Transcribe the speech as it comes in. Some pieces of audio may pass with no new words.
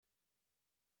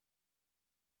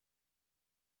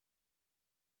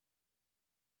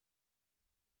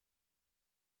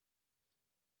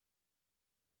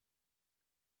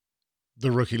The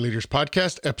Rookie Leaders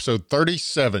Podcast, episode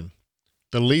 37,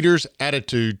 The Leader's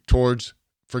Attitude Towards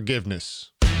Forgiveness.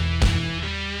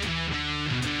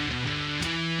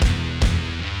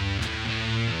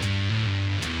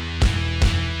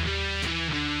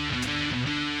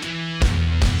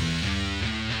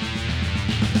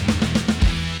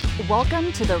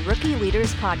 Welcome to the Rookie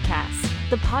Leaders Podcast,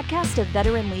 the podcast of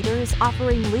veteran leaders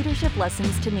offering leadership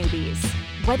lessons to newbies.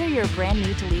 Whether you're brand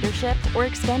new to leadership or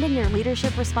expanding your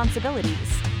leadership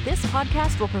responsibilities, this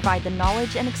podcast will provide the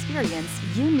knowledge and experience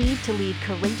you need to lead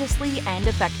courageously and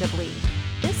effectively.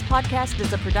 This podcast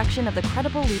is a production of the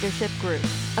Credible Leadership Group,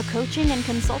 a coaching and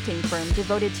consulting firm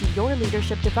devoted to your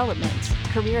leadership development,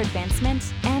 career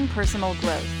advancement, and personal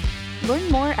growth. Learn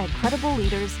more at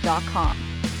credibleleaders.com.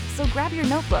 So grab your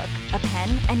notebook, a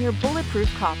pen, and your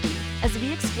bulletproof copy as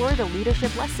we explore the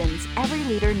leadership lessons every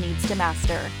leader needs to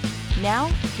master. Now,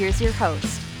 here's your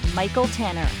host, Michael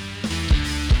Tanner.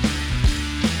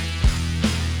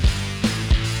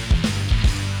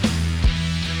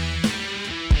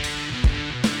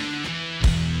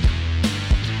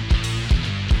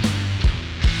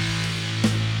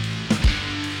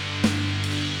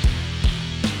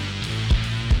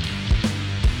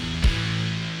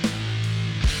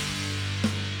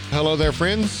 Hello there,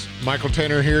 friends. Michael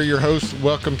Tanner here, your host.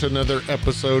 Welcome to another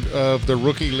episode of the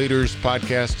Rookie Leaders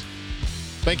Podcast.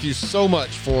 Thank you so much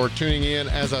for tuning in.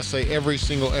 As I say every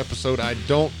single episode, I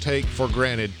don't take for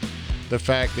granted the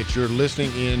fact that you're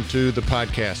listening into the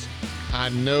podcast. I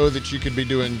know that you could be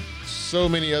doing so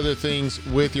many other things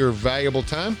with your valuable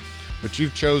time, but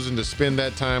you've chosen to spend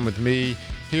that time with me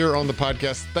here on the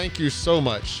podcast. Thank you so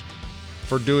much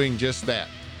for doing just that.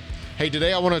 Hey,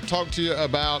 today I want to talk to you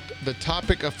about the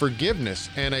topic of forgiveness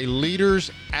and a leader's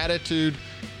attitude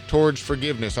towards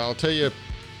forgiveness. I'll tell you a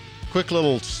quick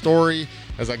little story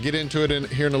as I get into it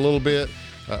here in a little bit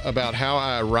about how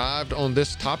I arrived on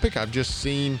this topic. I've just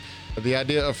seen the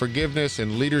idea of forgiveness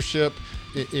and leadership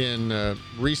in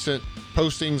recent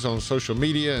postings on social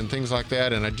media and things like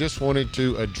that, and I just wanted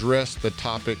to address the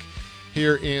topic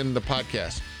here in the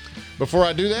podcast. Before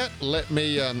I do that, let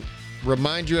me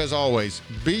remind you, as always,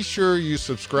 be sure you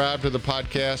subscribe to the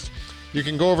podcast. You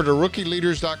can go over to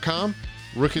rookieleaders.com,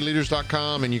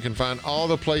 and you can find all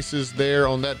the places there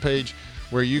on that page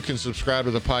where you can subscribe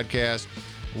to the podcast.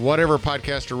 Whatever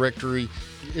podcast directory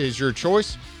is your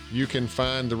choice, you can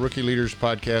find the Rookie Leaders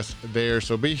Podcast there.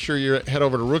 So be sure you head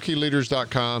over to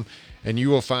rookieleaders.com, and you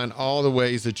will find all the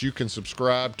ways that you can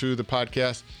subscribe to the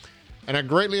podcast. And I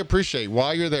greatly appreciate,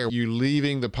 while you're there, you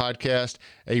leaving the podcast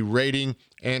a rating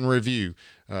and review.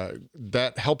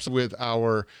 That helps with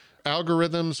our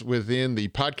algorithms within the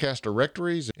podcast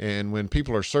directories. And when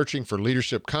people are searching for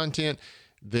leadership content,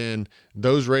 then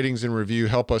those ratings and review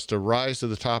help us to rise to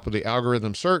the top of the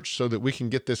algorithm search so that we can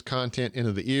get this content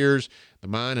into the ears, the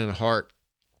mind, and the heart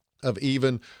of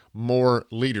even more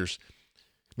leaders.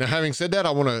 Now, having said that,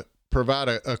 I want to provide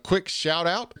a quick shout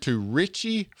out to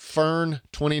Richie Fern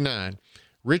 29.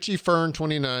 Richie Fern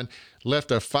 29 left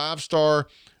a 5-star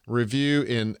review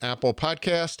in Apple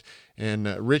Podcast. And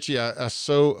Richie, I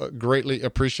so greatly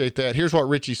appreciate that. Here's what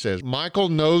Richie says. Michael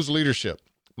knows leadership.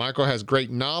 Michael has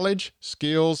great knowledge,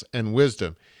 skills, and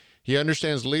wisdom. He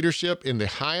understands leadership in the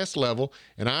highest level,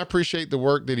 and I appreciate the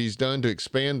work that he's done to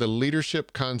expand the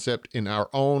leadership concept in our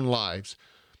own lives.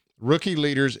 Rookie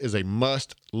Leaders is a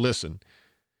must listen.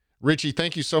 Richie,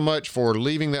 thank you so much for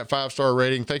leaving that 5-star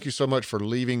rating. Thank you so much for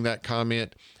leaving that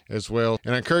comment as well.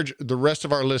 And I encourage the rest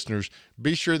of our listeners,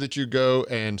 be sure that you go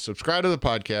and subscribe to the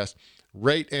podcast,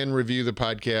 rate and review the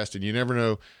podcast, and you never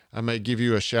know, I may give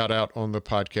you a shout out on the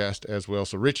podcast as well.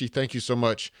 So Richie, thank you so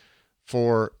much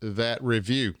for that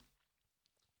review.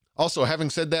 Also, having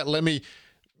said that, let me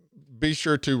be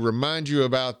sure to remind you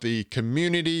about the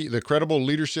community, the Credible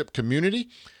Leadership community.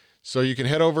 So you can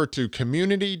head over to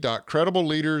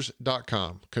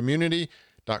community.credibleleaders.com,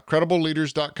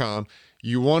 community.credibleleaders.com.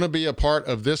 You want to be a part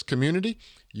of this community.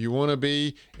 You want to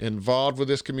be involved with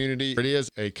this community. It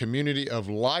is a community of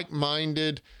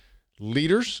like-minded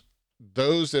leaders,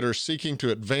 those that are seeking to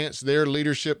advance their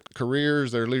leadership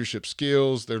careers, their leadership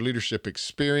skills, their leadership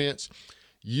experience.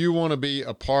 You want to be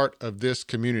a part of this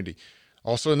community.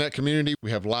 Also in that community,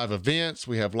 we have live events.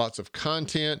 We have lots of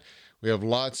content. We have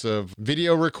lots of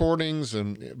video recordings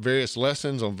and various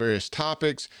lessons on various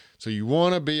topics. So you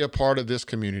want to be a part of this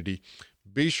community.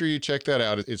 Be sure you check that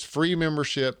out. It's free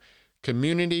membership,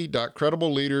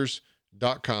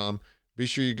 community.credibleleaders.com. Be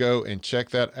sure you go and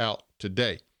check that out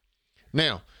today.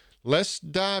 Now, let's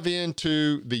dive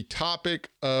into the topic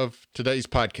of today's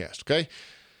podcast, okay?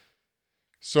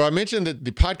 So I mentioned that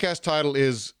the podcast title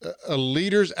is A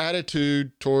Leader's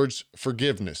Attitude Towards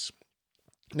Forgiveness.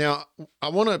 Now, I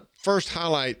want to first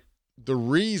highlight the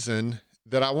reason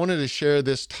that I wanted to share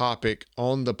this topic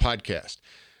on the podcast.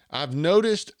 I've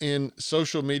noticed in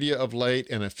social media of late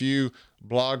and a few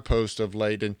blog posts of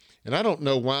late, and I don't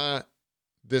know why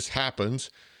this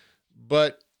happens,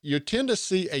 but you tend to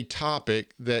see a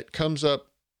topic that comes up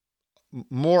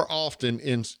more often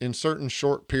in certain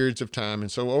short periods of time.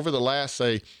 And so over the last,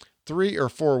 say, 3 or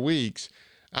 4 weeks,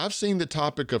 I've seen the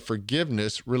topic of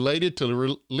forgiveness related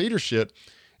to leadership.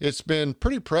 It's been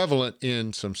pretty prevalent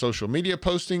in some social media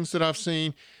postings that I've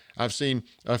seen. I've seen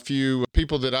a few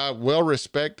people that I well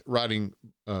respect writing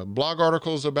blog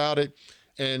articles about it.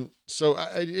 And so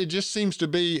it just seems to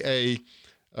be a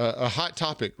hot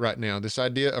topic right now, this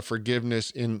idea of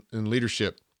forgiveness in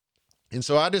leadership. And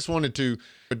so I just wanted to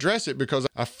address it because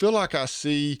I feel like I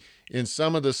see in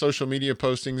some of the social media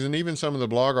postings and even some of the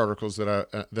blog articles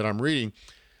that I'm reading,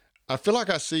 I feel like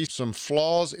I see some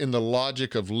flaws in the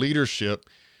logic of leadership.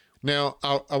 Now,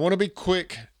 I want to be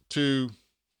quick to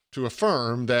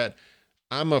affirm that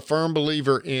I'm a firm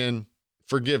believer in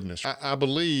forgiveness. I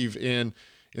believe in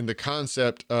the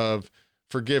concept of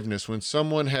forgiveness. When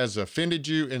someone has offended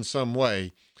you in some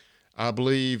way, I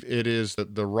believe it is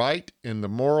the right and the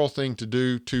moral thing to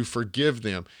do to forgive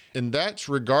them. And that's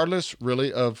regardless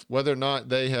really of whether or not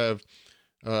they have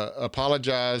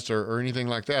apologized or anything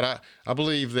like that. I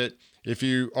believe that if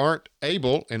you aren't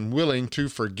able and willing to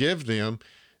forgive them,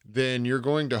 then you're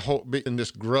going to be in this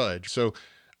grudge. So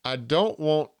I don't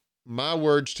want my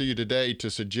words to you today to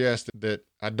suggest that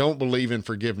I don't believe in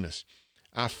forgiveness.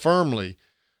 I firmly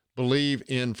believe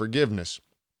in forgiveness.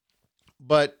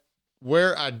 But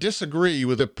where I disagree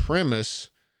with the premise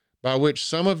by which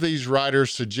some of these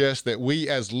writers suggest that we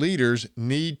as leaders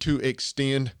need to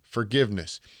extend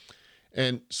forgiveness.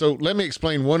 And so let me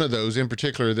explain one of those in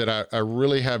particular that I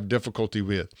really have difficulty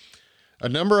with. A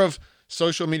number of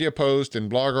social media posts and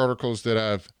blog articles that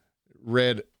I've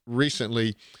read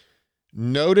recently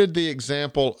noted the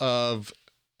example of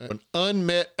an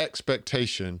unmet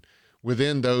expectation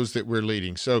within those that we're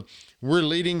leading. So we're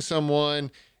leading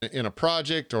someone in a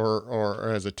project or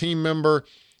as a team member,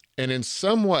 and in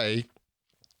some way,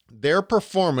 their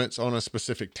performance on a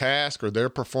specific task or their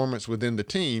performance within the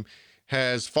team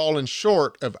has fallen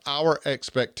short of our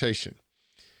expectation.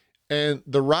 And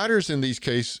the writers in these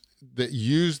cases that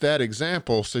use that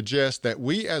example suggest that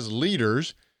we as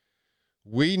leaders,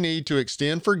 we need to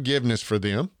extend forgiveness for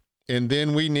them, and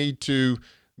then we need to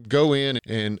go in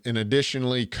and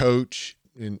additionally coach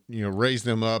and raise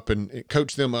them up and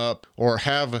coach them up, or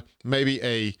have maybe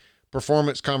a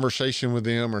performance conversation with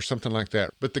them or something like that.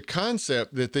 But the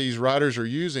concept that these writers are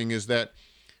using is that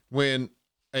when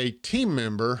a team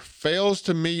member fails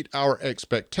to meet our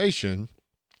expectation,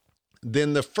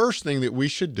 then the first thing that we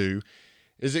should do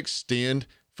is extend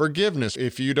forgiveness.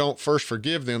 If you don't first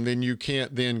forgive them, then you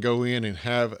can't then go in and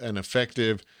have an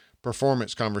effective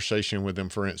performance conversation with them,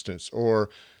 for instance, or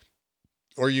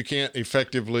you can't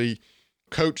effectively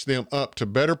coach them up to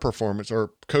better performance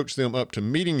or coach them up to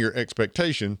meeting your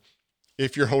expectation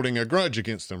if you're holding a grudge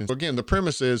against them. So again, the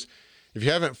premise is if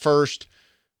you haven't first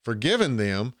forgiven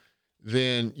them,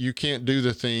 then you can't do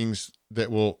the things that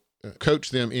will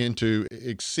coach them into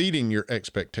exceeding your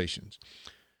expectations.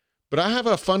 But I have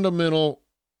a fundamental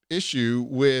issue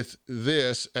with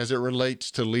this as it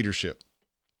relates to leadership.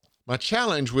 My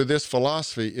challenge with this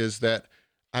philosophy is that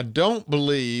I don't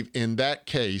believe in that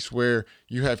case where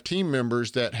you have team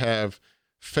members that have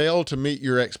failed to meet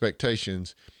your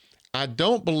expectations. I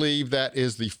don't believe that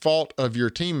is the fault of your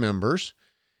team members,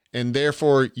 and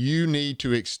therefore you need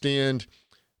to extend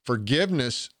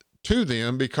forgiveness to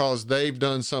them because they've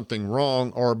done something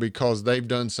wrong or because they've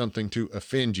done something to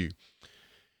offend you.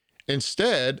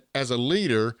 Instead, as a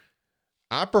leader,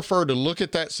 I prefer to look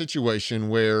at that situation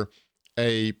where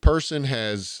a person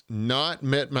has not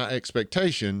met my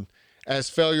expectation as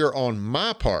failure on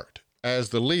my part as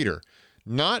the leader,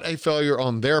 not a failure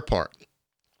on their part.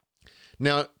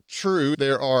 Now, true,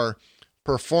 there are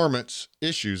performance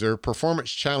issues, there are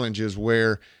performance challenges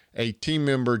where a team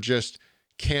member just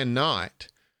cannot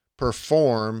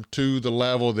perform to the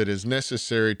level that is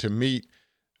necessary to meet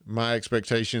my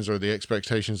expectations or the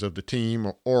expectations of the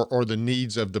team or the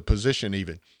needs of the position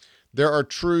even. There are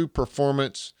true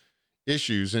performance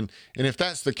issues. And if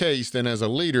that's the case, then as a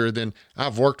leader, then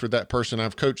I've worked with that person,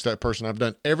 I've coached that person, I've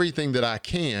done everything that I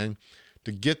can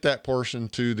to get that person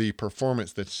to the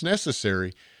performance that's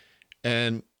necessary.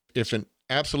 And if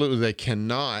absolutely they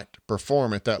cannot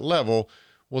perform at that level,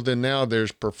 well, then now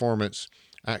there's performance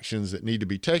actions that need to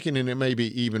be taken, and it may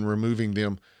be even removing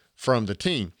them from the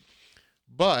team.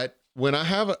 But when I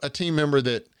have a team member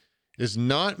that is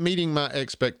not meeting my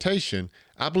expectation,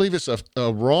 I believe it's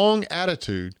a wrong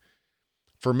attitude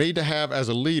for me to have as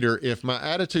a leader if my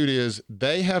attitude is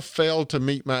they have failed to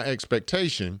meet my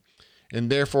expectation, and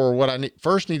therefore what I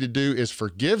first need to do is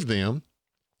forgive them,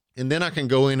 and then I can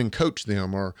go in and coach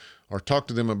them or talk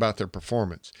to them about their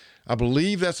performance. I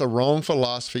believe that's a wrong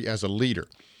philosophy as a leader.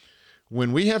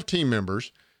 When we have team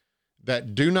members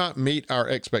that do not meet our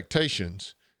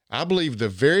expectations, I believe the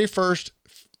very first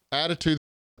attitude,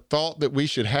 thought that we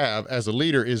should have as a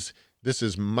leader is, this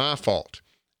is my fault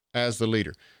as the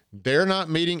leader. They're not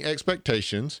meeting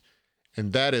expectations,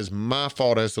 and that is my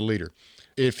fault as the leader.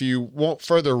 If you want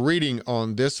further reading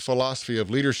on this philosophy of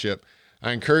leadership,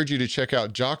 I encourage you to check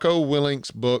out Jocko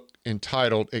Willink's book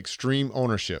entitled Extreme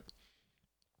Ownership.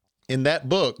 In that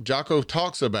book, Jocko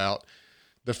talks about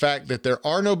the fact that there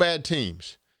are no bad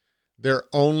teams. There are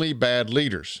only bad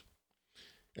leaders.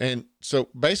 And so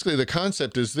basically the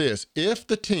concept is this: if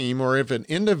the team or if an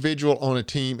individual on a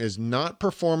team is not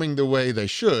performing the way they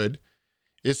should,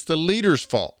 it's the leader's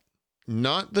fault,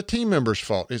 not the team member's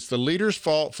fault. It's the leader's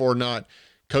fault for not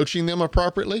coaching them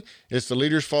appropriately. It's the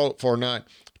leader's fault for not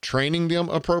training them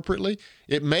appropriately.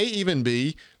 It may even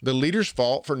be the leader's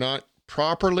fault for not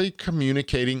properly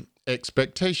communicating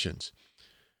expectations.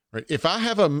 Right? If I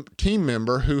have a team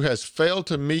member who has failed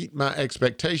to meet my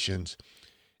expectations,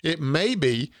 it may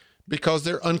be because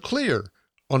they're unclear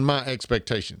on my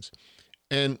expectations.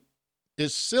 And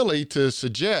it's silly to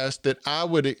suggest that I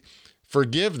would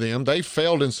forgive them. They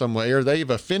failed in some way, or they've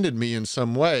offended me in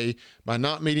some way by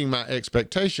not meeting my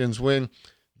expectations when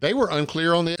they were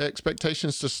unclear on the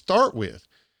expectations to start with.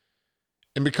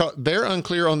 And because they're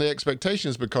unclear on the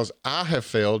expectations because I have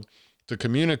failed to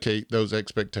communicate those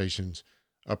expectations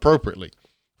appropriately.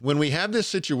 When we have this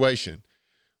situation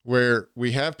where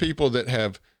we have people that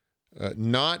have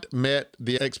not met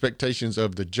the expectations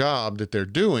of the job that they're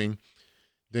doing,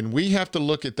 then we have to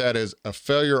look at that as a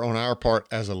failure on our part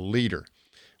as a leader.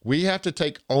 We have to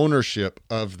take ownership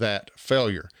of that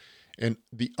failure. And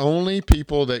the only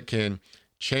people that can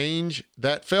change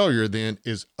that failure then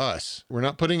is us. We're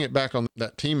not putting it back on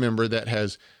that team member that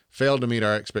has failed to meet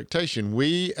our expectation.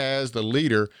 We, as the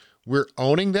leader, we're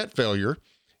owning that failure,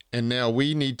 and now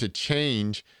we need to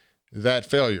change that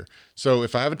failure. So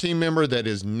if I have a team member that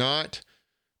is not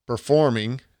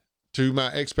performing to my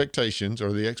expectations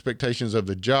or the expectations of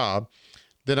the job,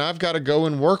 then I've got to go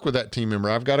and work with that team member.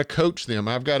 I've got to coach them.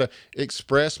 I've got to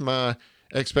express my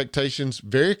expectations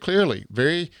very clearly,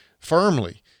 very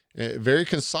firmly, very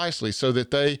concisely, so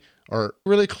that they are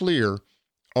really clear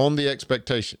on the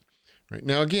expectation. Right?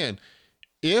 Now, again,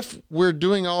 if we're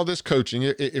doing all this coaching,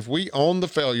 if we own the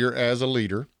failure as a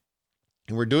leader,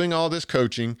 and we're doing all this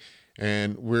coaching,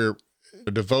 and we're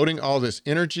devoting all this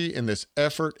energy and this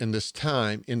effort and this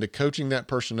time into coaching that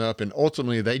person up, and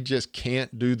ultimately they just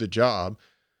can't do the job,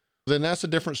 then that's a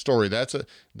different story. That's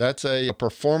a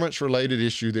performance-related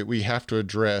issue that we have to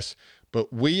address.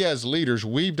 But we as leaders,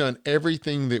 we've done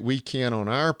everything that we can on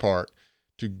our part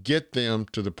to get them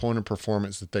to the point of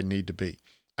performance that they need to be.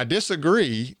 I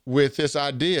disagree with this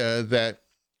idea that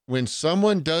when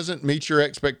someone doesn't meet your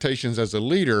expectations as a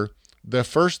leader, the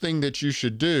first thing that you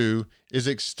should do is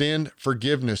extend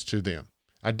forgiveness to them.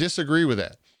 I disagree with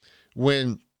that.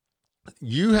 When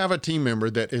you have a team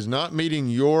member that is not meeting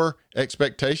your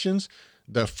expectations,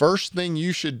 the first thing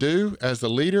you should do as the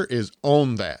leader is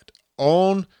own that.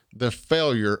 Own the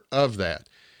failure of that.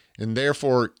 And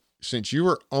therefore, since you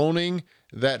are owning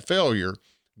that failure,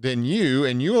 then you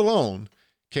and you alone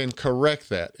can correct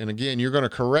that. And again, you're going to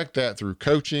correct that through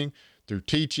coaching, through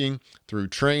teaching, through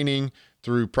training,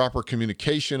 through proper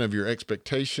communication of your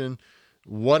expectation,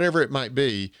 whatever it might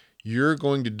be. You're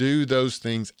going to do those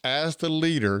things as the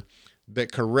leader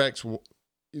that corrects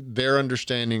their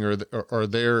understanding or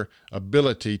their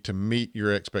ability to meet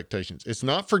your expectations. It's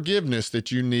not forgiveness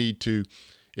that you need to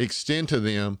extend to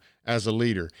them as a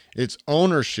leader. It's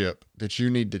ownership that you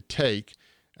need to take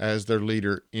as their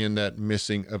leader in that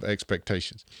missing of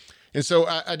expectations. And so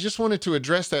I just wanted to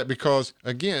address that because,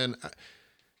 again,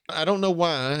 I don't know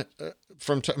why,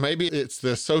 maybe it's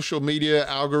the social media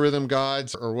algorithm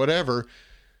gods or whatever,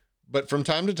 but from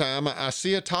time to time, I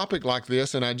see a topic like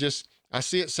this, and I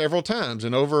see it several times.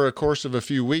 And over a course of a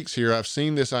few weeks here, I've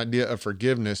seen this idea of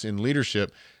forgiveness in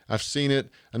leadership. I've seen it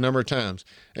a number of times.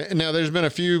 And now there's been a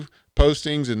few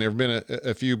postings and there have been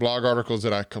a few blog articles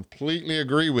that I completely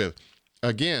agree with.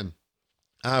 Again,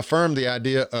 I affirm the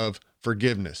idea of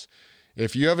forgiveness.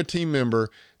 If you have a team member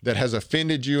that has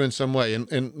offended you in some way,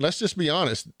 and let's just be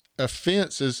honest,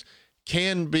 offenses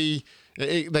can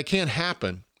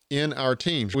happen in our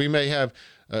teams. We may have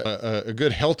a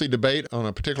good, healthy debate on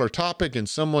a particular topic, and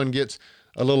someone gets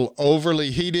a little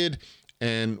overly heated,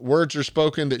 and words are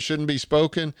spoken that shouldn't be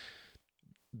spoken,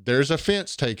 there's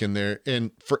offense taken there.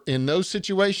 And in those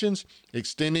situations,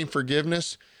 extending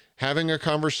forgiveness, having a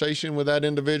conversation with that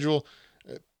individual,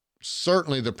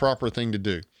 certainly the proper thing to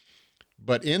do.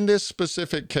 But in this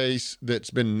specific case that's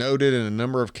been noted in a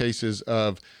number of cases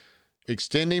of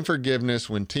extending forgiveness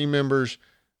when team members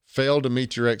fail to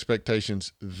meet your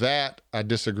expectations, that I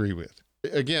disagree with.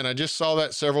 Again, I just saw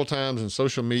that several times in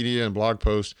social media and blog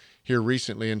posts here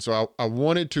recently. And so I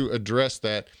wanted to address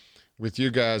that with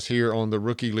you guys here on the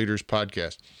Rookie Leaders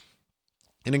Podcast.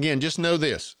 And again, just know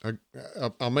this.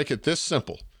 I'll make it this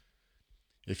simple.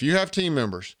 If you have team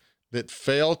members that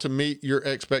fail to meet your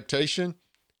expectation,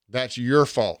 that's your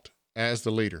fault as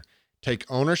the leader. Take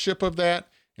ownership of that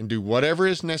and do whatever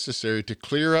is necessary to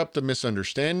clear up the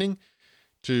misunderstanding,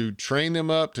 to train them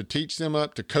up, to teach them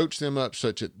up, to coach them up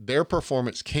such that their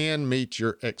performance can meet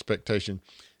your expectation.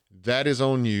 That is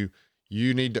on you.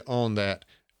 You need to own that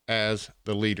as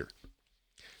the leader.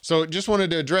 So just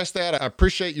wanted to address that. I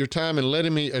appreciate your time and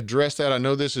letting me address that. I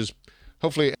know this is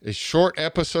hopefully a short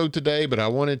episode today, but I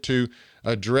wanted to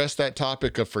address that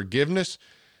topic of forgiveness.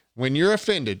 When you're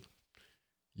offended,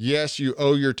 yes, you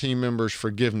owe your team members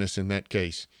forgiveness in that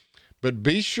case, but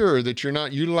be sure that you're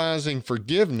not utilizing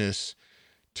forgiveness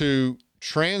to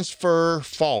transfer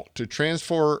fault, to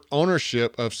transfer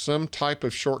ownership of some type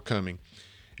of shortcoming.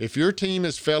 If your team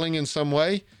is failing in some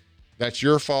way, that's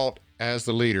your fault as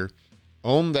the leader.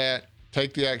 Own that,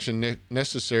 take the action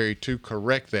necessary to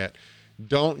correct that.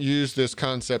 Don't use this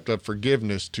concept of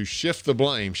forgiveness to shift the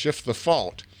blame, shift the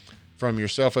fault from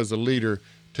yourself as a leader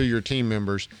to your team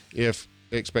members if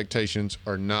expectations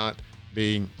are not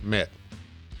being met.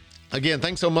 Again,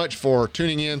 thanks so much for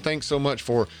tuning in. Thanks so much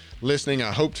for listening.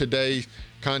 I hope today's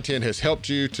content has helped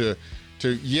you to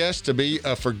be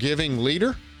a forgiving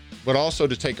leader, but also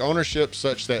to take ownership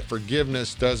such that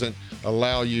forgiveness doesn't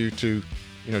allow you to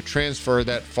transfer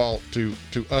that fault to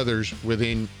others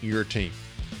within your team.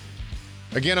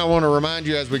 Again, I want to remind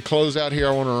you as we close out here,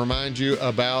 I want to remind you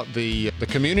about the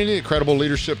community, the Credible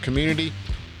Leadership community.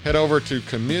 Head over to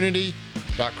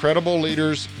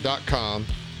community.credibleleaders.com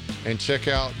and check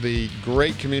out the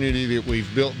great community that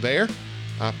we've built there.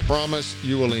 I promise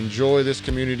you will enjoy this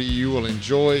community. You will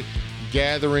enjoy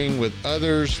gathering with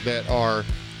others that are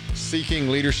seeking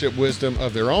leadership wisdom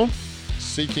of their own,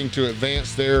 seeking to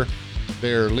advance their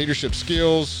leadership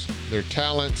skills, their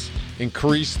talents,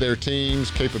 increase their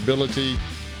team's capability,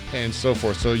 and so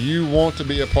forth. So you want to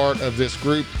be a part of this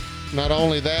group. Not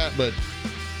only that, but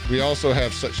we also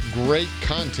have such great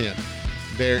content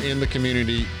there in the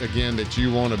community, again, that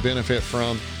you want to benefit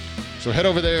from. So head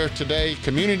over there today,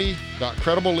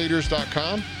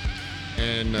 community.credibleleaders.com,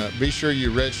 and be sure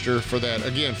you register for that.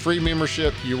 Again, free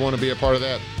membership. You want to be a part of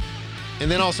that. And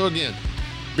then also, again,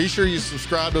 be sure you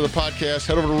subscribe to the podcast.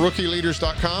 Head over to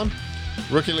rookieleaders.com.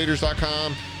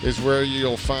 Rookieleaders.com is where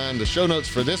you'll find the show notes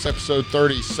for this episode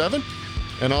 37.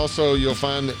 And also you'll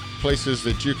find places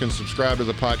that you can subscribe to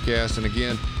the podcast. And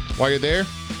again, while you're there,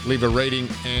 leave a rating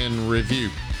and review.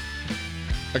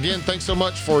 Again, thanks so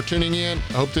much for tuning in.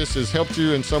 I hope this has helped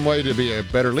you in some way to be a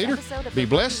better leader, be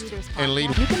blessed, and lead.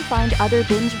 You can find other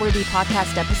binge-worthy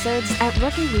podcast episodes at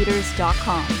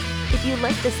rookieleaders.com. If you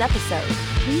liked this episode,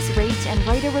 please rate and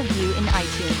write a review in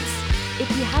iTunes. If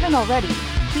you haven't already,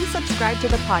 please subscribe to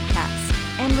the podcast.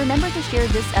 And remember to share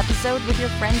this episode with your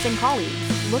friends and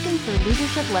colleagues looking for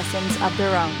leadership lessons of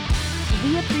their own.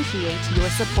 We appreciate your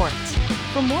support.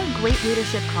 For more great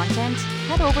leadership content,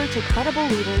 head over to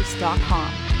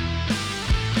credibleleaders.com.